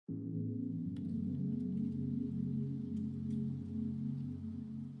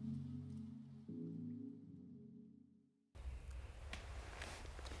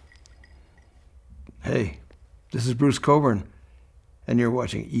Hey, this is Bruce Cockburn, and you're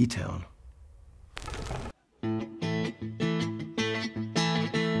watching eTown.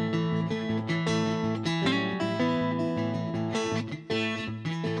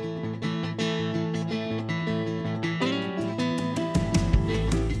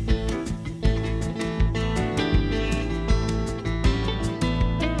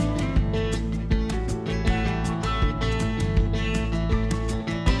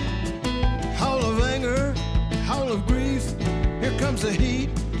 Of grief, here comes the heat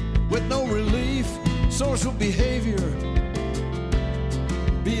with no relief. Social behavior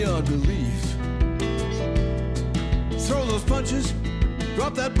beyond belief. Throw those punches,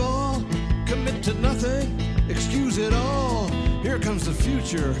 drop that ball, commit to nothing, excuse it all. Here comes the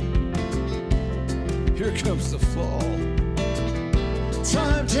future, here comes the fall.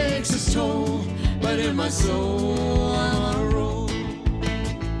 Time takes its toll, but in my soul I'm on a roll.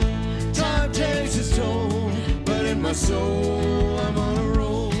 Time takes its toll, but in my soul I'm on a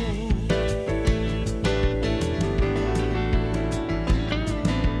roll.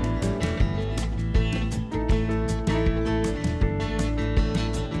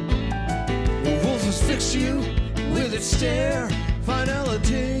 The wolf has fixed you with its stare.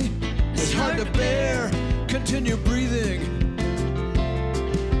 Finality is hard to bear. Continue breathing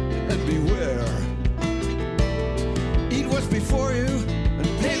and beware. Eat what's before you and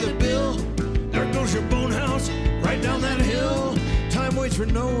pay the bill. There goes your bone house right down that hill. Time waits for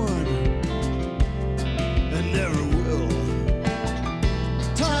no one and never will.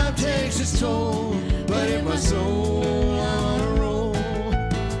 Time takes its toll, but in my soul I'm on a roll.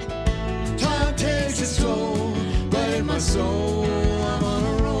 Time takes its toll, but in my soul I'm on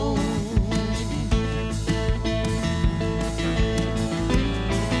a roll.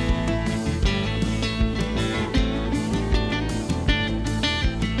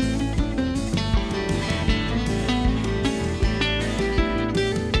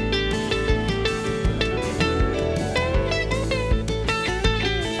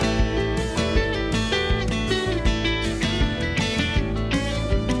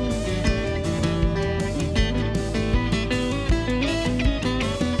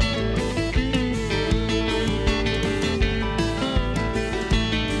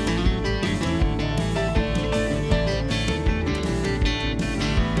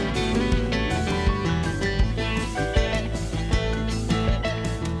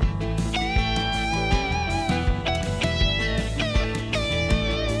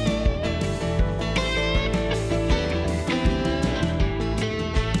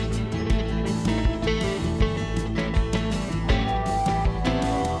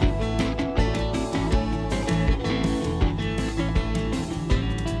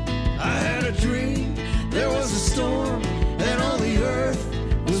 Storm, and all the earth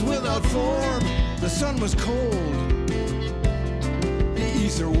was without form. The sun was cold, the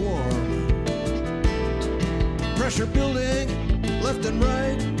ether warm. Pressure building, left and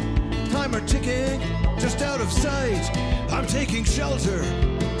right. Timer ticking, just out of sight. I'm taking shelter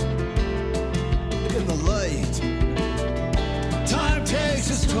in the light. Time takes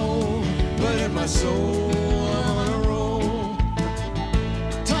its toll, but in my soul I'm on a roll.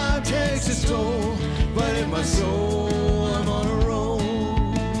 Time takes its toll, but in my soul I'm on a roll.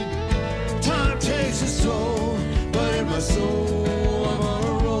 Time takes its toll, but in my soul I'm on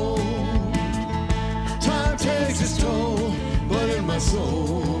a roll. Time takes its toll, but in my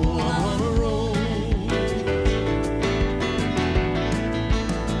soul I'm on a roll.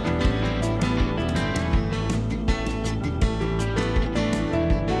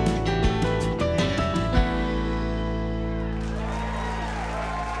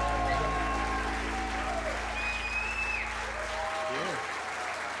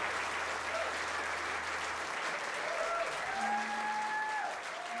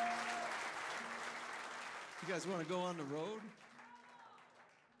 You guys want to go on the road?